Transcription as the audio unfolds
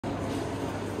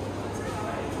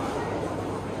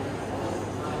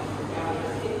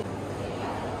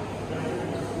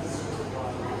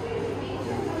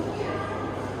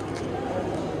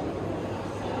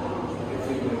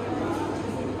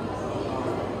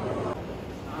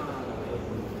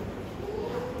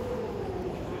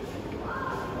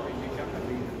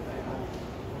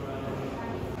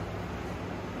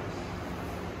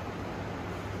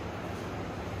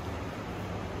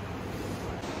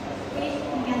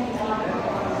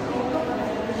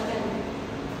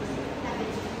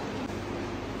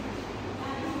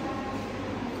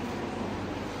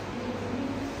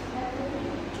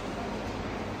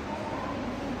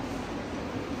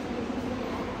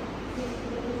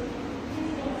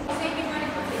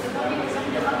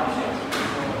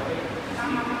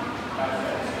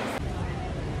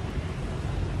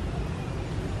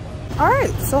All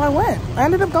right, so I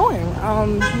ended up going.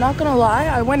 Not gonna lie,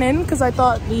 I went in because I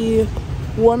thought the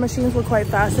war machines were quite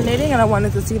fascinating and I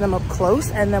wanted to see them up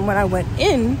close. And then when I went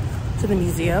in to the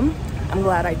museum, I'm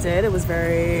glad I did. It was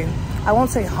very, I won't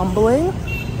say humbling,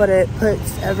 but it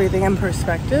puts everything in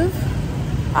perspective.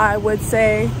 I would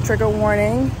say, trigger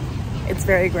warning, it's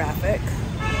very graphic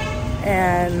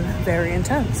and very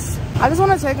intense. I just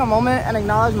want to take a moment and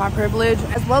acknowledge my privilege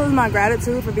as well as my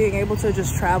gratitude for being able to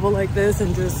just travel like this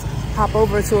and just hop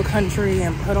over to a country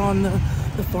and put on the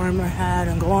farmer hat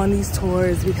and go on these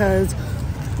tours, because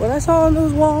what I saw on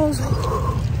those walls,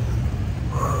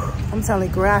 I'm telling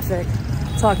you, graphic.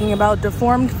 Talking about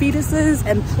deformed fetuses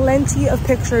and plenty of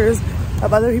pictures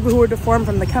of other people who were deformed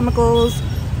from the chemicals,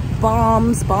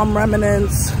 bombs, bomb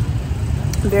remnants.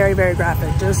 Very, very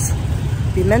graphic. Just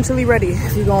be mentally ready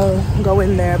if you're gonna go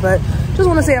in there. But just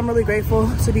want to say I'm really grateful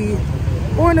to be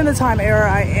born in the time era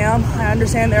I am. I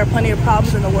understand there are plenty of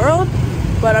problems in the world,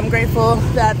 but I'm grateful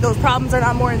that those problems are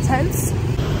not more intense.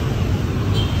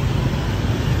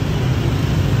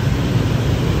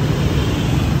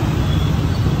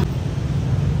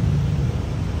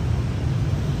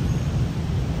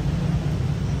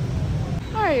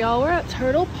 Y'all, we're at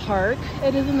Turtle Park.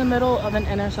 It is in the middle of an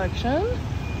intersection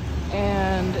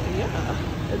and yeah,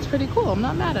 it's pretty cool. I'm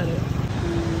not mad at it.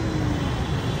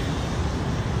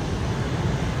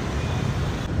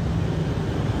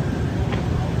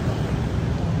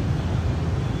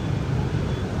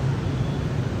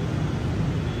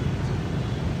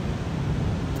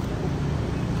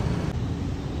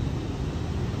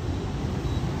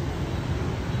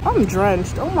 I'm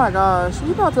drenched. Oh my gosh,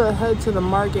 we about to head to the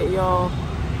market, y'all.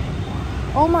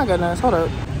 Oh my goodness, hold up.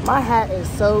 My hat is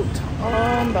soaked. Oh,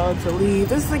 I'm about to leave.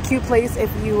 This is a cute place if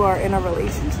you are in a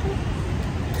relationship.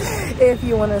 If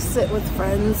you want to sit with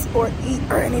friends or eat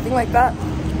or anything like that.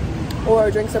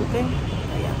 Or drink something.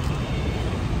 Oh,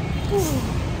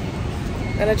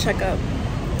 yeah. Gotta check up.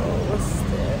 Oh, what's this?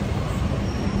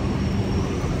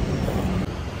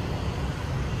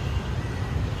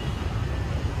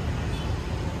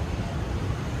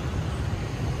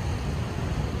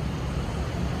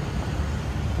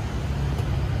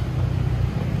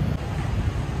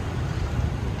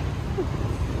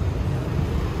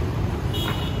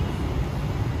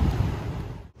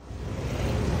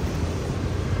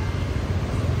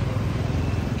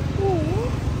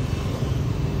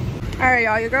 All right,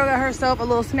 y'all, your girl got herself a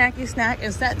little snacky snack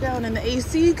and sat down in the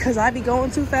AC because I be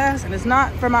going too fast and it's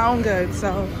not for my own good.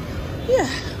 So yeah,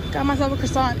 got myself a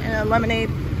croissant and a lemonade,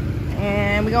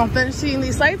 and we're gonna finish seeing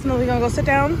these sights and then we're gonna go sit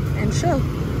down and chill.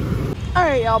 All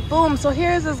right, y'all, boom. So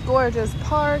here's this gorgeous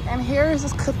park and here's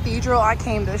this cathedral I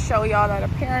came to show y'all that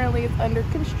apparently is under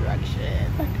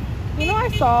construction. You know, I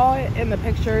saw it in the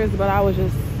pictures, but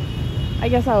I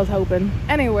guess I was hoping.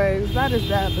 Anyways, that is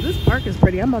that. But this park is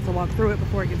pretty. I'm about to walk through it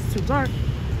before it gets too dark.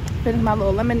 Finish my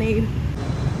little lemonade.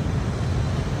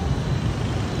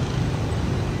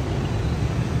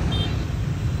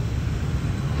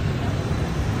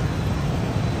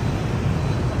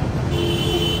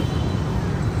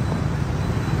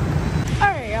 All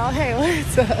right, y'all. Hey,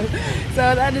 what's up?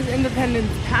 So that is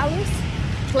Independence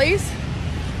Place.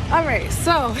 All right,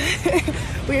 so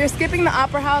we are skipping the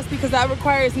Opera House because that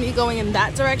requires me going in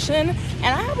that direction, and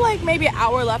I have like maybe an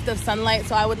hour left of sunlight,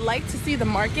 so I would like to see the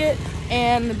market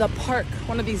and the park,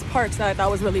 one of these parks that I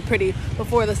thought was really pretty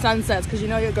before the sun sets, because you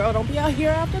know your girl don't be out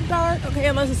here after dark, okay,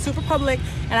 unless it's super public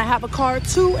and I have a car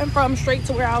to and from straight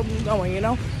to where I'm going, you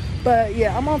know. But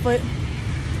yeah, I'm on foot.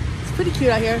 It's pretty cute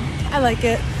out here. I like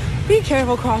it. Be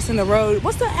careful crossing the road.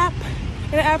 What's the app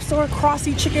in the app store?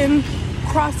 Crossy Chicken,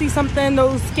 Crossy something,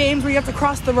 those games where you have to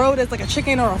cross the road as like a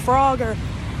chicken or a frog, or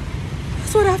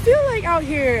that's what I feel like out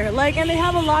here. Like, and they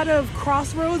have a lot of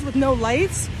crossroads with no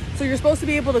lights, so you're supposed to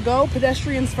be able to go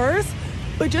pedestrians first,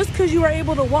 but just because you are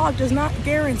able to walk does not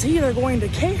guarantee they're going to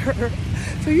care.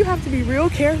 So you have to be real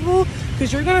careful,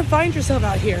 because you're gonna find yourself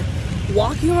out here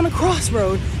walking on a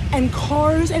crossroad and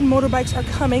cars and motorbikes are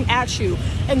coming at you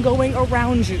and going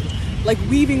around you, like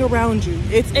weaving around you.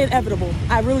 It's inevitable.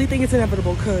 I really think it's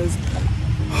inevitable, because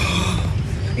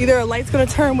either a light's gonna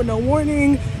turn with no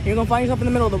warning, you're gonna find yourself in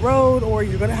the middle of the road, or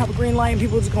you're gonna have a green light and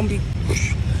people are just gonna be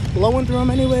blowing through them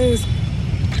anyways.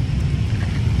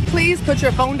 Please put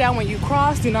your phone down when you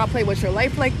cross. Do not play with your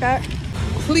life like that,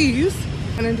 please,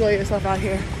 and enjoy yourself out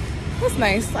here. That's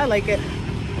nice. I like it.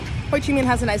 Ho Chi Minh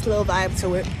has a nice little vibe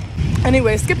to it.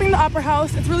 Anyway, skipping the Opera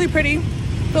House. It's really pretty.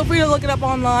 Feel free to look it up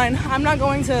online. I'm not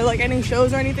going to like any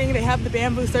shows or anything. They have the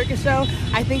Bamboo Circus show,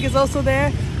 I think, is also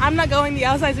there. I'm not going. The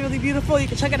outside's really beautiful. You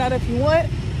can check it out if you want.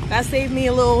 That saved me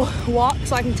a little walk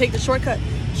so I can take the shortcut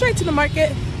straight to the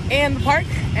market and the park,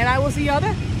 and I will see y'all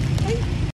there.